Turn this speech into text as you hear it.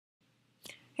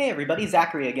Hey everybody,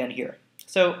 Zachary again here.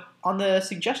 So on the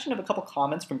suggestion of a couple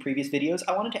comments from previous videos,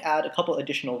 I wanted to add a couple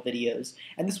additional videos,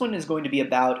 and this one is going to be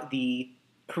about the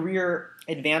career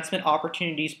advancement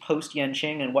opportunities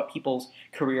post-Yenching and what people's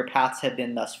career paths have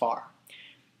been thus far.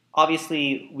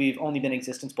 Obviously, we've only been in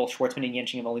existence, both Schwartzman and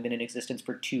Yenching have only been in existence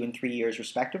for 2 and 3 years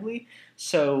respectively,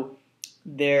 so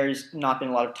there's not been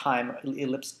a lot of time,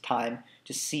 elapsed time,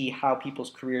 to see how people's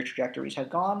career trajectories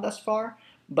have gone thus far.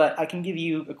 But I can give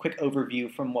you a quick overview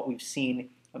from what we've seen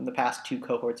from the past 2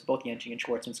 cohorts, both Yenching and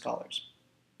Schwartzman scholars.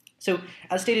 So,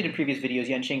 as stated in previous videos,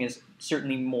 Yenching is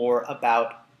certainly more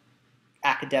about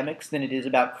academics than it is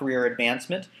about career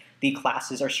advancement. The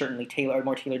classes are certainly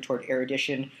more tailored toward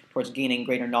erudition, towards gaining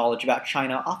greater knowledge about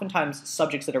China, oftentimes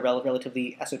subjects that are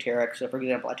relatively esoteric. So, for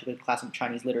example, I took a class on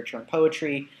Chinese literature and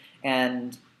poetry,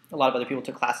 and a lot of other people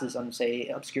took classes on, say,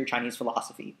 obscure Chinese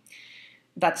philosophy.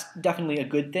 That's definitely a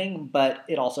good thing, but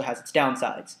it also has its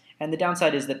downsides. And the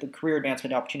downside is that the career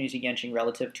advancement opportunities at Yenching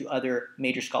relative to other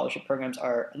major scholarship programs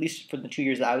are, at least for the 2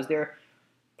 years that I was there,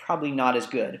 probably not as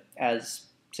good as,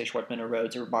 say, Schwartzman or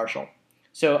Rhodes or Marshall.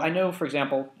 So I know, for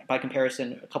example, by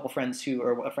comparison, a friend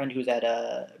who was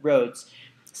at Rhodes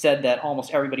said that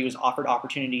almost everybody was offered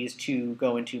opportunities to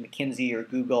go into McKinsey or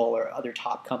Google or other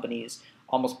top companies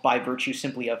almost by virtue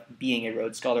simply of being a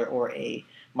Rhodes Scholar or a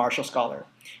Marshall Scholar.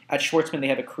 At Schwartzman, they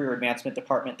have a career advancement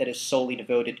department that is solely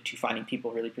devoted to finding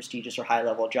people really prestigious or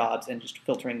high-level jobs and just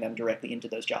filtering them directly into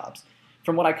those jobs.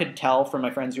 From what I could tell from my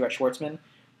friends who were at Schwartzman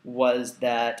was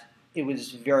that it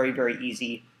was very, very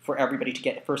easy for everybody to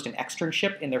get first an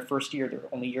externship in their first year, their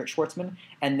only year at Schwartzman,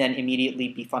 and then immediately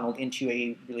be funneled into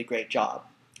a really great job.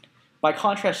 By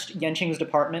contrast, Yenching's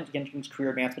career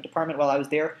advancement department, while I was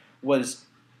there, was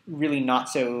really not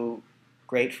so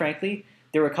great, frankly.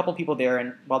 There were a couple people there,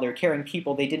 and while they were caring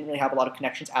people, they didn't really have a lot of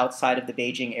connections outside of the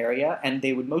Beijing area, and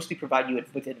they would mostly provide you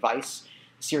with advice,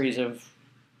 a series of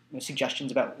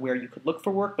suggestions about where you could look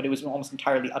for work, but it was almost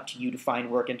entirely up to you to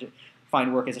find work and to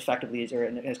find work as effectively or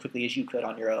as quickly as you could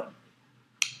on your own.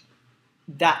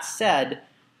 That said,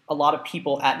 a lot of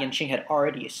people at Yenching had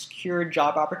already secured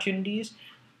job opportunities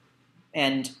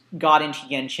and got into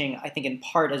Yenching, I think in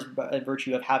part as a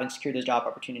virtue of having secured those job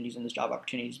opportunities and those job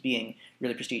opportunities being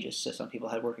really prestigious. So some people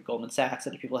had work at Goldman Sachs,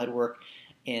 other people had work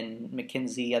in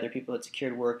McKinsey, other people had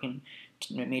secured work in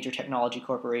major technology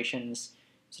corporations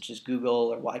such as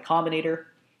Google or Y Combinator.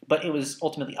 But it was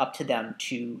ultimately up to them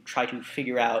to try to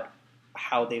figure out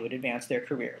how they would advance their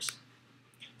careers.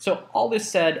 So all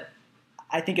this said,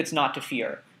 I think it's not to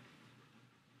fear.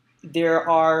 There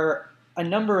are a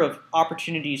number of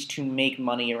opportunities to make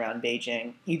money around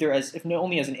Beijing, either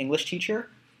only as an English teacher,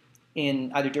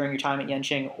 either during your time at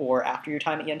Yenching or after your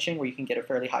time at Yenching, where you can get a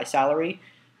fairly high salary.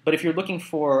 But if you're looking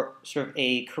for sort of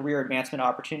a career advancement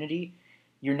opportunity,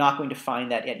 you're not going to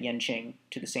find that at Yenching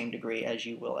to the same degree as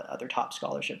you will at other top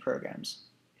scholarship programs,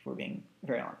 if we're being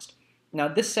very honest. Now,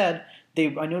 this said,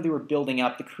 I know they were building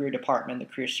up the career department, the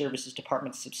career services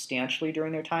department substantially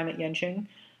during their time at Yenching.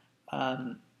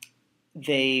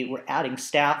 They were adding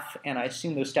staff, and I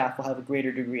assume those staff will have a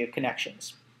greater degree of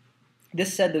connections.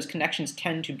 This said, those connections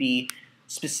tend to be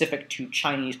specific to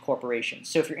Chinese corporations.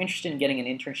 So if you're interested in getting an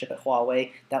internship at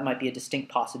Huawei, that might be a distinct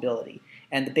possibility.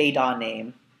 And the Beida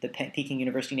name, the Peking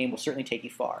University name, will certainly take you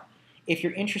far. If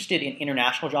you're interested in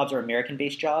international jobs or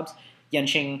American-based jobs,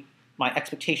 Yenching, my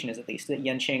expectation is at least, that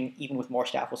Yenching, even with more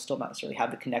staff, will still not necessarily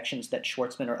have the connections that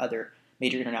Schwartzman or other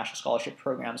major international scholarship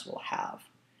programs will have.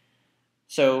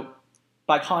 So,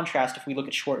 by contrast, if we look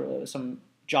at some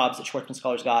jobs that Schwartzman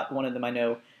scholars got, one of them I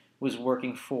know was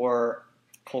working for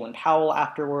Colin Powell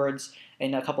afterwards,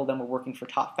 and a couple of them were working for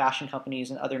top fashion companies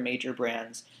and other major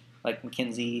brands like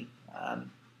McKinsey. I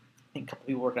think a couple of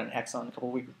people worked on Exxon, a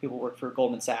couple of people worked for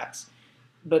Goldman Sachs.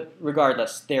 But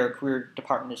regardless, their career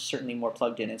department is certainly more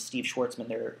plugged in, and Steve Schwartzman,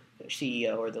 their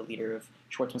CEO or the leader of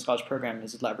Schwartzman Scholars Program,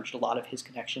 has leveraged a lot of his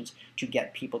connections to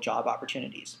get people job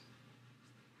opportunities.